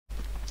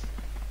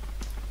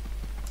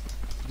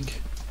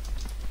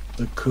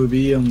A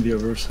Kobe on the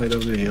other side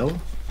of the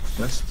hill,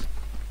 west.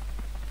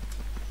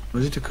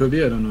 Was it a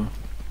Kobe? I don't know.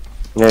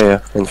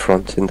 Yeah, in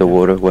front, in the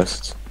water,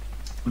 west.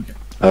 Okay.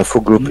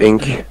 Full group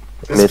ink.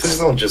 Please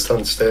don't just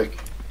unstick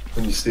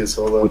when you see a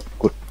solo.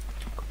 Good.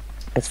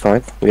 It's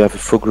fine. We have a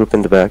full group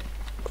in the back.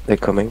 They're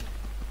coming.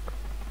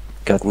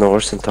 Got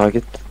Norse and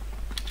target.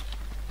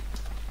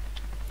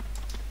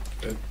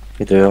 Good.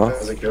 They are.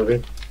 How's it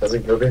Gobi? How's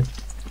it Gobi? Can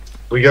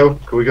we go?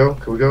 Can we go?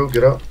 Can we go?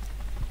 Get up.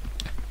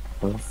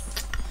 Oh.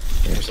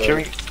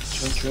 Curing.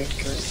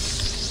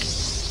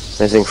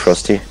 Amazing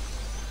Frosty.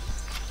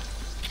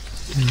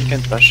 You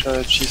can flash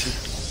cheesy.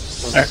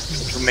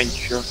 To main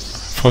cure.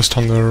 Frost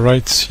on the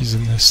right sees the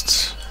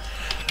nest.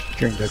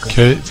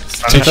 Okay,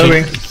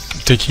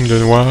 taking the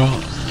noir.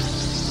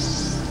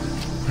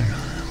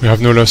 We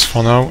have no loss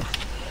for now.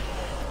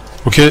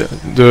 Okay,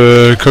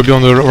 the Kobe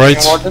on the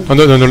right. Oh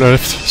no, the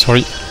left,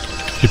 sorry.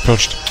 He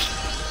perched.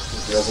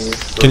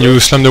 Can you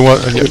slam the war?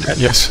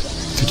 Yes,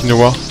 taking the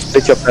war.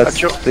 Split your path.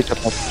 Split your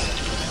path.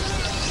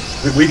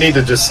 We need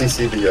to just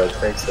CC the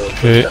tanks though.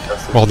 Okay,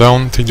 war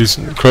down, take this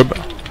crab.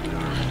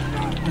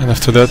 And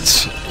after that...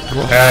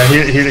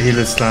 Heal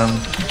is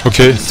slam.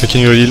 Okay,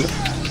 taking your heal.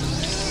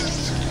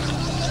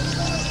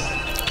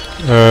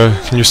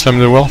 Can you slam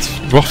the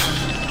dwarf?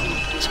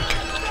 It's okay.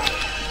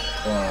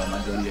 Oh my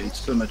god, yeah, it's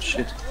so much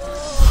shit.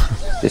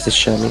 This is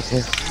Shami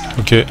here.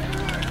 Okay,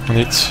 on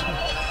it.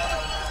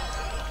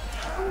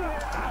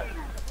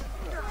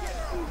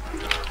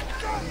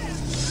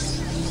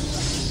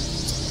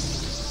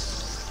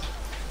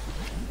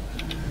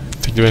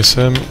 Take the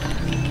SM.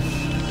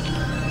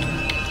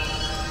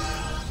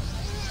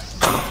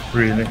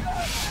 Really?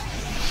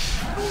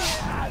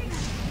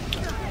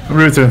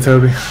 Return,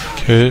 Toby.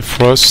 Okay,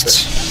 Frost.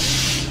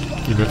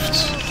 He left.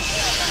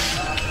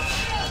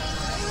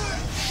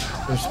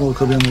 There's a small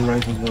Kobe on the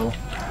right as well.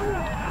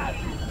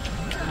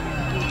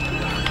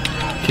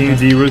 Can you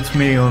de-root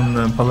me on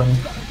Paladin?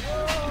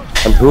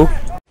 And who?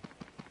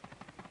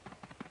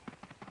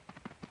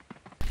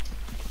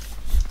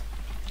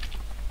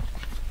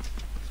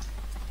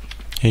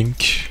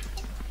 Ink.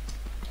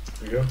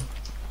 Here we go.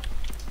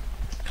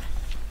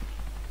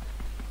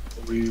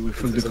 We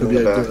full the Kobe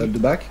at the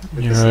back.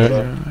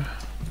 Yeah.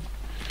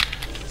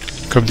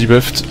 Cobb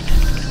debuffed.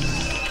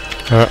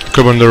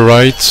 Cobb on the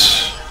right.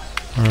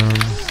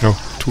 No,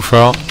 too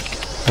far.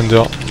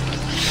 Under.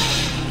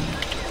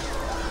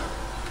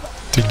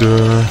 Take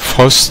the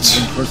Frost.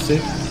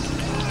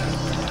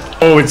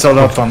 Oh, it's all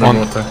up on the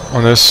water.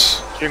 On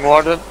us. King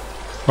Warden.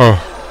 Oh.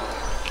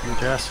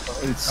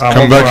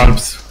 Come back.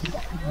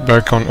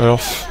 Back on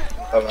Earth.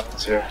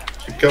 Here.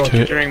 Keep going.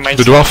 Okay. During my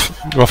The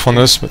dwarf on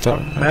us, but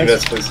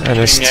Meds, please. a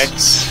nest.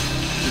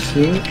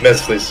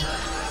 Meds, please.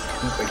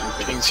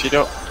 King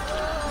Sido.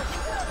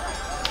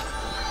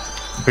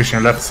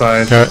 Pushing left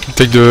side. Yeah,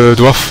 take the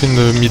dwarf in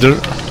the middle.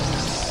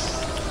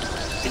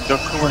 King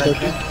Doku when I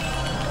can.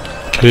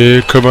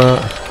 Okay, Cobb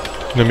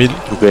in the middle.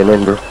 Go in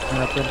Ember.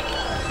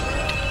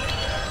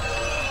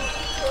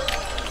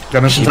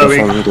 Damage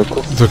towing.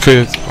 It's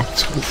okay.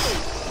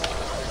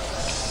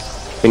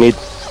 We need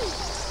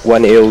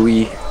one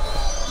AoE.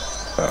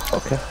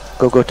 Okay.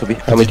 Go Toby.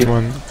 I'm with you.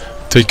 One.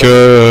 Take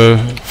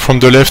from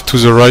the left to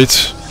the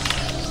right.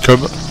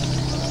 Cobb.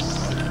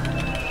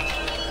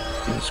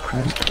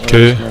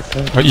 Okay.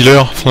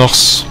 Healer,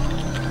 north.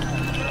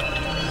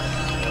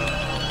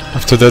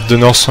 After that, the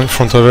north in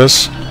front of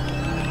us.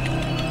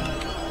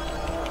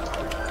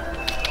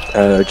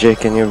 Jay,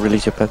 can you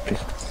release your pet,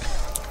 please?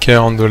 Okay,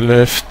 on the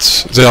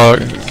left. There are.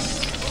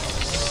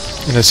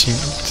 Anything.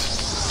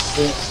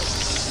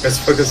 Guys,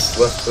 focus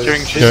left, please.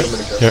 During Yeah,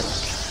 cheese. yeah.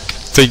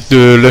 Take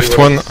the left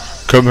one.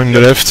 Come on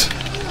the left.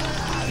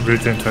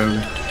 Return,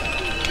 Toby.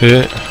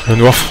 Okay, the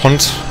north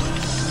front.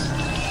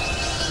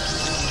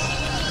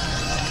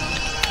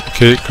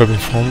 Okay, come in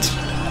front.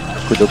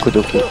 Kudo.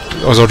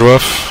 Other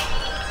dwarf.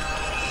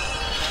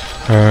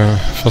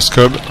 First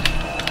Cobb.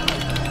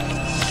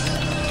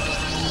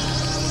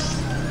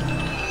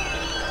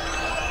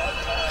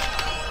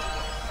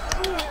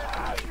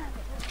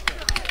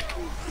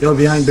 You're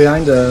behind,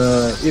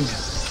 Ib.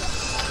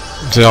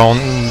 They are on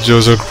the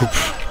other group.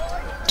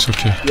 It's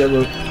okay. Yeah,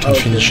 well, Can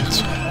finish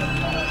it.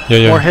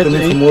 Yeah. More head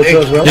coming from water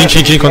as well.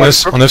 Ink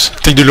on us.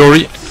 Take the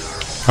lorry.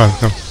 Ah,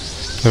 no.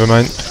 Never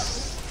mind.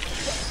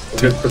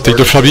 Take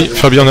the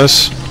Fabi on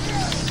us.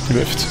 He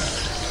left.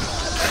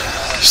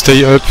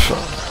 Stay up.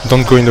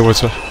 Don't go in the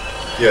water.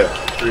 Yeah,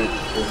 3.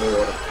 There's no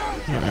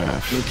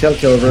water. You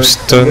calc over.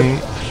 Stun.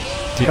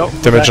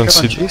 Damage on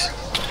seed.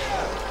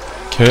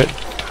 Okay.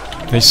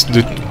 Nice.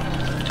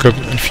 Come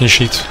and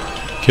finish it.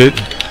 Okay.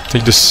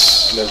 Take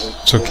this.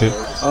 It's okay.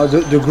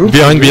 The group.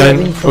 Behind.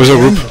 Other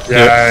group.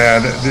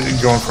 Yeah,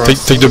 going for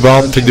us. Take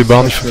the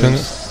barn if you can.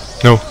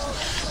 No.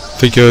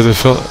 Take the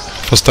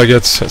first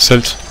target,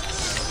 Celt.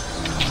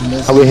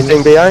 Are we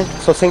hitting behind?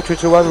 So sync 3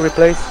 to 1,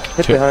 replace.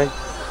 Hit Okay. behind.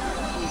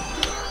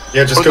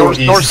 Yeah, just go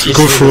east.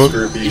 Go through.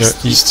 Group, Yeah,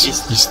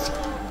 east.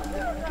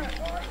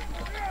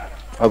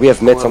 We have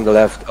meds on the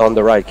left, on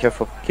the right.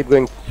 Careful. Keep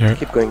going. Yeah.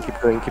 Keep going.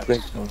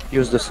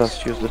 Use the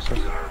sauce.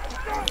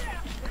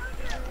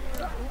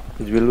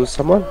 Did we lose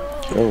someone?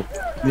 No.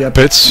 Yeah,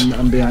 Pets.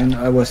 I'm behind.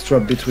 I was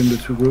trapped between the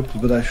two groups,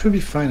 but I should be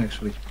fine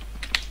actually.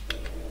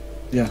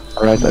 Yeah.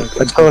 Alright,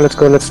 let's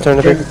go, let's turn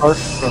a bit.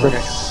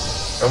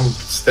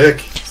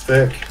 Stick.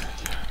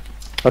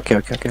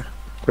 Okay.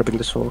 Grabbing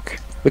the smoke.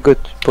 We're good.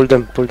 Pull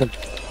them.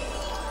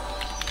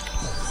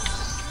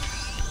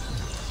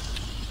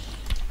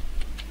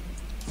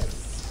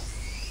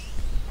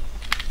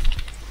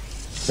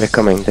 They're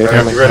coming.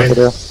 Alright, you ready? Over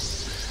there.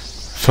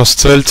 First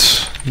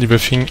stealth,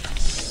 debuffing.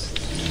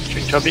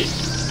 Shooting Toby.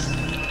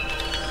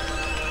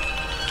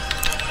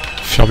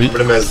 Furby.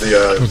 Put him as the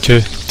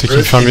Okay, taking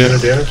Bruce, Furby. he's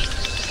gonna damage.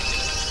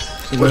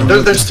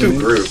 Well, there's two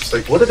groups.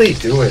 Like, what are they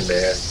doing,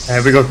 man?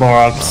 We got more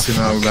outs, you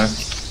know, back.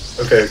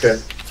 Okay.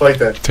 Fight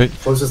that. Take.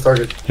 Closest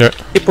target.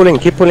 Keep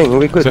pulling.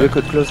 We're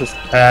good, closest.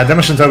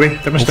 Damage on Toby.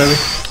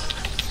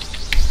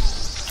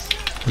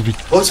 Will be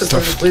Closest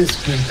tough. target, please.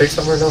 Can you take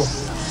somewhere? No.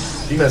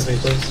 Demez me,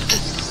 please.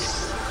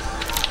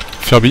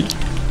 Furby.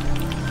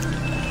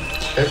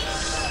 Okay.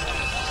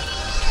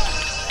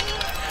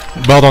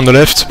 Bard on the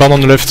left.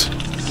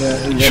 Yeah,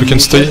 If you can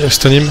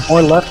stun him.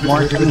 More left,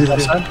 more to the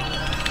left side.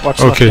 Watch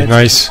Okay, left,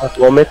 nice.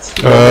 Vomit.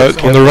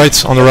 On the right.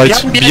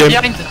 BM.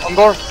 Behind, on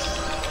board.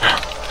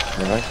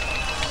 Alright.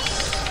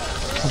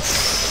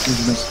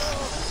 Demez.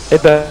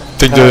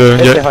 Take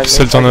the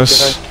stealth on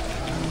us.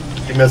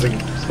 Demezing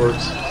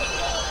corpse.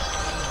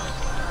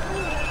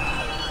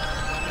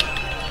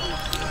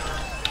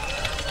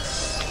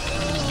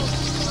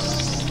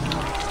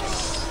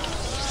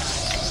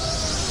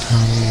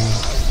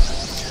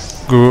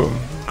 Go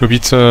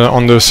bit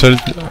on the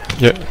stealth.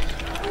 Yeah,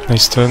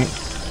 nice turn.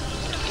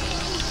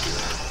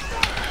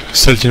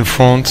 Stealth in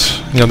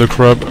front, near the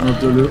crab.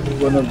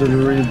 One of the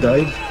lorry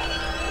died.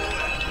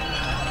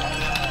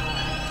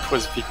 It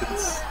was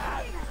Beacons.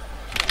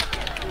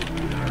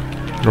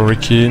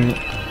 Lorikin.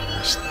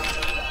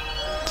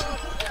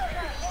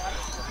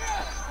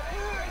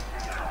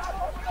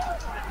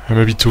 I'm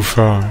a bit too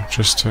far,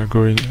 just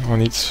go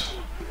on it.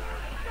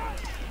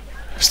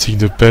 Stick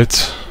the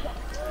pet.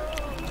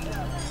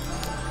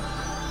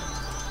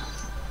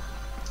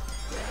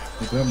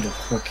 Grab the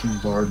fucking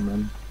bard,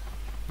 man.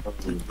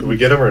 Do we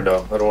get him or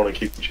no? I don't want to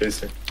keep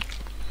chasing.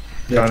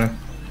 Got him.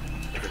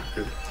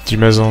 Good.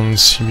 Demez on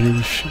Simu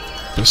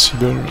if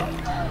possible.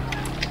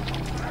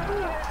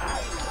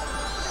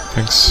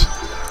 Thanks.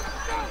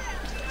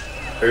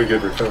 Very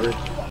good recovery.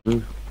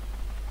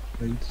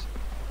 Thanks.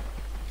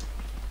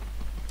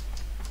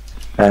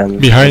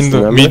 And Behind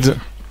what's the mid.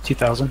 number?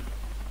 2000.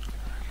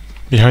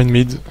 Behind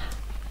mid.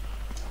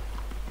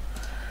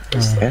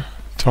 Okay.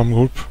 Storm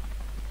group.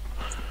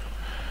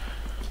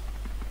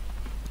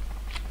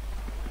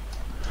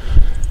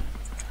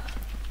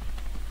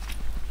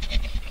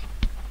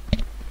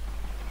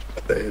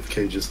 The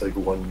AFK just like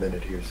 1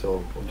 minute here,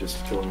 so I'm just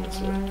filling this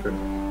in.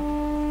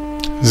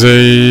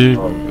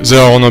 They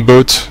are on a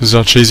boat. They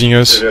are chasing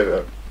us.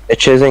 Yeah. They're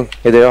chasing.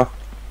 Here they are.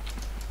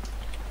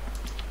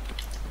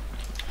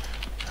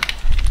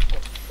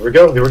 Here we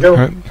go.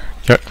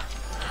 Yeah.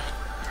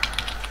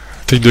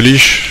 Take the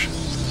leash.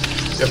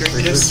 Yep,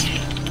 Doing this.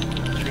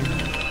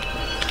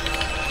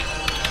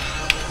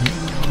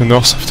 The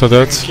north after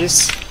that.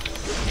 Kiss.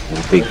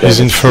 Big He's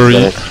in damage.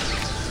 fury.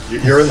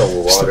 You're in the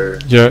water,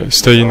 Yeah,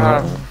 stay in.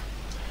 and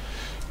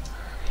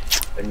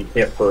you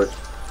can't put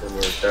when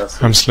you're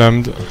casting. I'm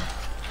slammed.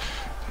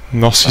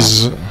 North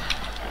is.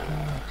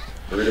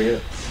 Reading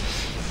it.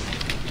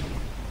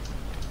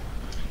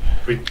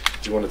 Do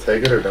you want to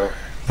take it or no?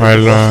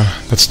 Well,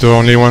 that's the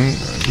only one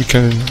we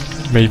can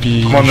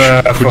maybe I'm on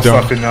the put frost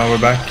down. weapon now, we're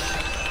back.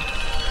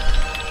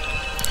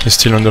 He's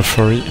still under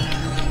fury.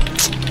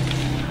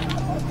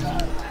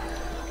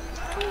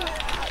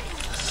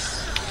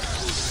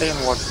 Stay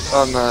on water.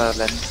 On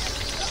land.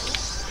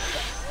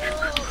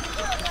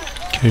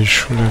 Okay,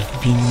 should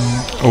have been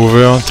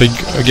over. Take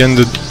again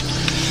the.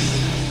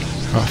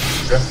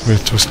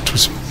 Wait,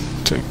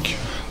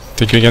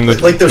 take again the,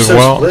 Like they're the so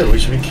war. split, we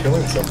should be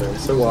killing something. I'm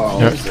so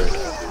confused.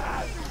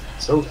 Yeah.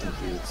 So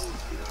confused.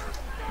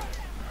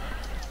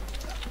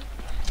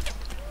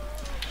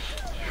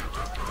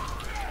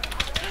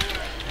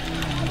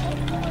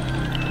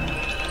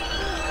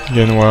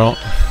 Again, well.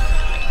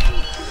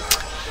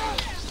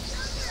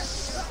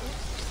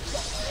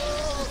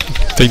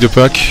 Take the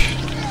pack.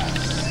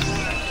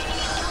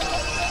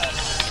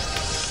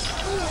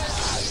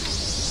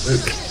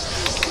 Luke.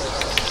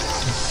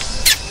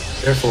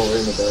 Careful, we're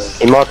in the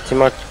bag. He marked.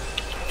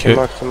 Okay. He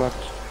marked.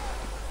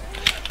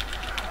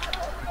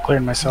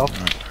 Clearing myself.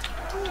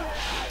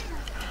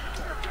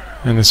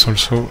 And it's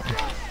also.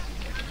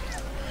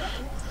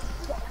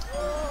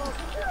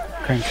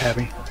 Clearing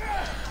cabby.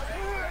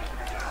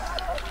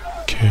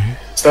 Okay.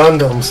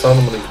 Stunned, I'm gonna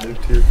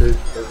nuke to your page.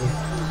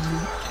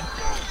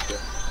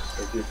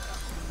 Thank you.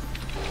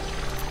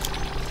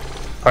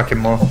 Fucking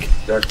more.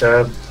 Dark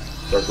tab,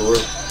 dark door.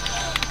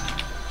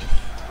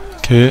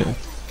 Okay.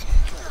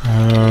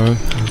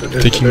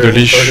 Taking the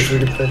leash.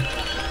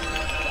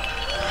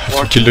 Have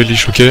to kill the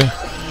leash, okay?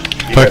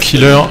 Pack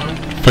healer.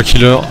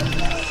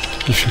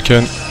 If you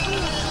can.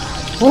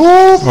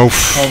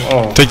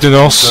 Oh, take the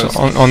north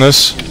on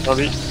us.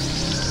 Toby.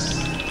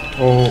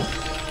 Oh,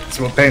 it's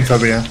about pain,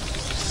 Toby, yeah.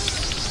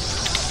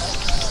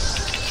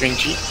 Drink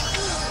G.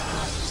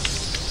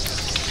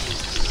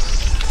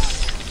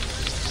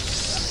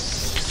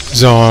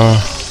 There are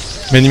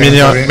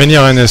many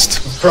are nest.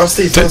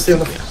 Frosty on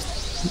the...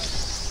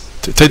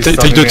 Take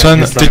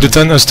the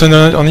turn, stun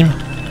on him.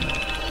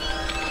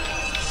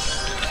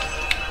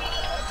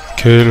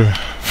 Okay,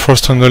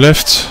 Frost on the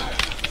left.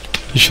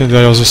 Isha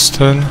derrière the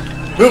stun.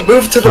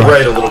 Move to the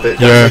right a little bit.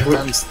 Yeah. Like,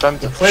 I'm stunned.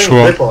 they're playing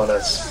Sure. whip on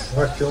us.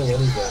 We're not killing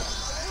anybody.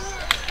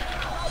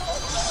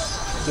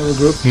 Double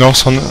group.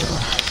 North on.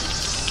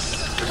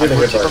 We're getting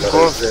hit by Rotate on another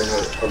Cove.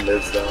 from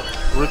mids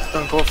now. Rotate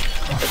on Cove.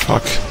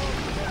 Fuck.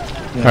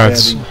 Yeah,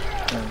 It's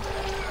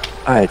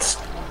It's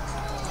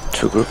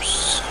 2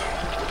 groups.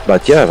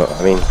 But yeah,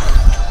 I mean,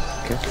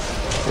 okay.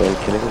 One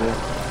killing there.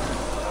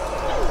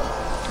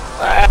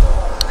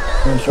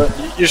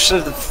 You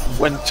should have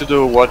went to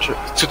the watcher,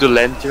 to the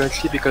land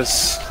directly,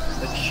 because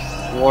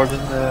like Warden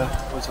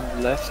was on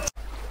the left.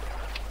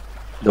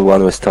 The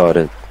one we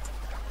started.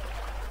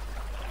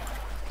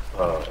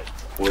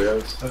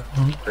 Warriors.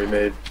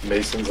 Pre-made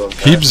masons on top.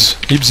 Hibs.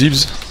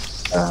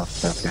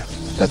 Okay.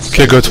 That's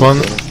Okay, got one.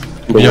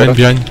 The water.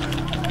 Behind.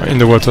 In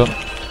the water.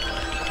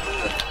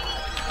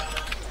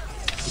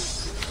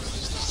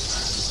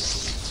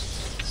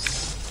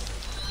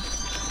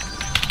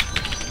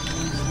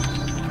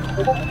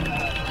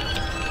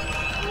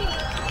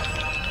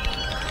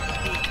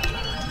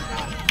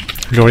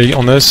 Lurie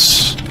on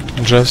us.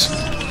 Jazz.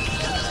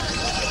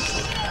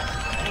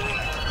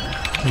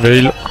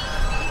 Veil.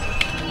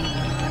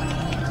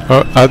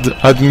 Oh,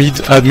 add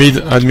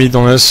mid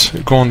on us.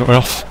 Go on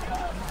earth.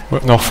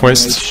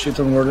 Northwest. Shit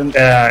on Warden.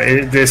 Yeah,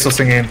 they're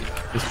sourcing in.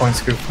 This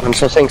point's good. I'm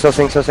sourcing.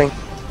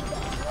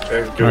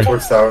 Okay, go Right.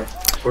 towards tower.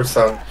 Towards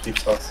tower. Keep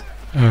sauce.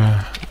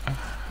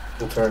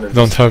 We'll turn and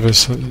Don't have the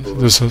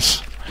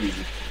sauce.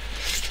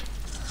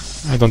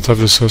 I don't have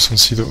the sauce on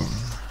Sido.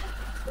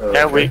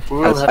 Yeah, we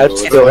will have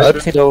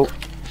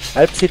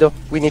Help Sido.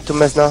 We need to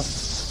mess now.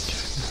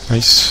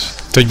 Nice.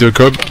 Take the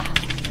cob.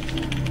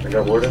 I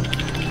got Warden.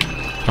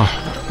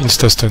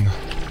 Insta stun.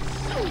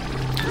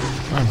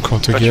 I'm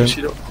caught Got again. you,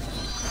 Sido.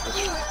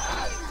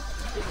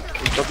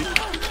 Okay, Toby.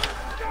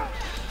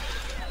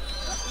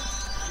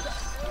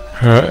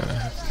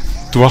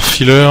 Dwarf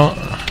filler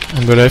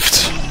on the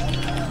left.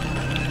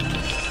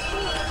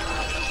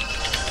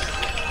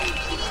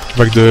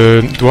 Back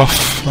the dwarf.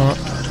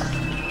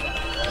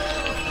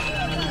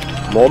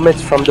 Moment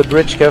from the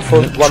bridge,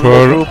 careful. One more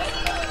Troll. group.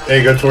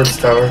 Hey, go towards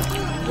tower.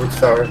 Towards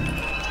tower.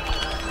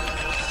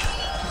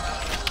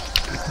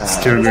 It's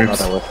 2 groups.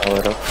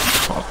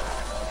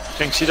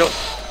 Drink Sido.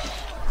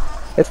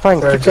 It's fine,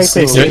 Right, keep just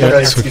fighting. CC, Yeah,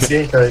 kite, it's okay.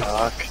 CC, kite.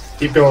 Fuck.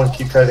 Keep going,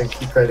 keep kiting.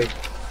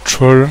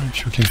 Troll,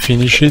 if you can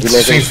finish it.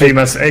 Extinct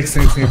Themas,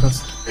 Extinct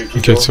Themas. Okay, keep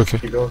Okay, going, it's okay.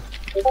 Keep going.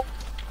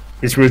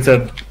 He's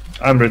rooted.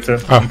 I'm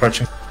rooted. Ah. I'm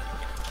patching.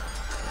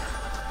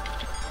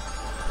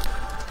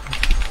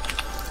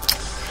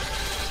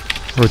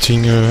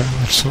 Rotting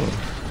also.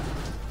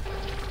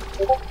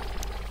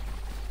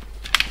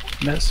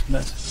 Miss.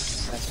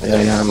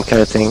 Yeah, I'm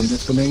kiting.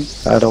 That's coming.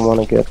 I don't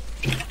wanna get.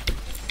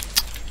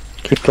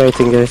 Keep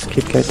kiting, guys.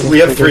 Keep kiting. We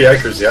have 3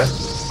 Ikers, yeah?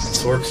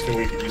 Sorks, can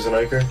we use an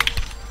Iker?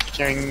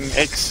 Carrying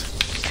X.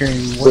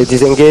 Carrying We're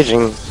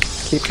disengaging.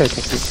 Keep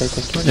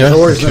kiting. Yeah, No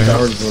worries, okay.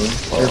 not ours,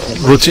 bro.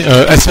 Careful. Roti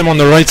SM on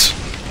the right.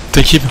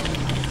 Take him.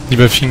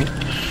 Debuffing.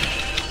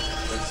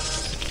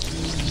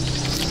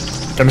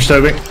 Damage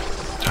Toby.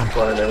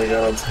 Fine, there we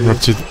go. Let's do it.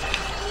 Rotted.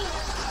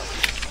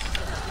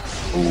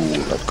 Ooh,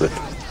 not good.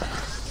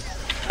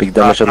 Big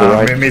damage on the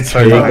right. Mid Big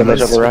side.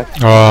 damage on the right.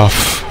 Oh,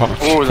 fuck.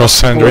 Oh, First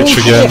sandwich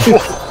again.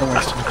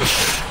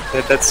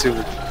 That's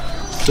it.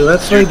 So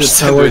that's why the Huge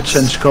tower sandwich.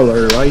 changed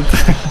color, right?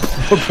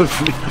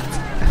 Probably.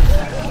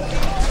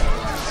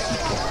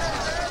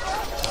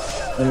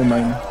 Never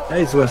mind. Yeah,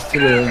 it was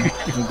still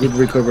a good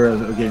recover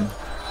again.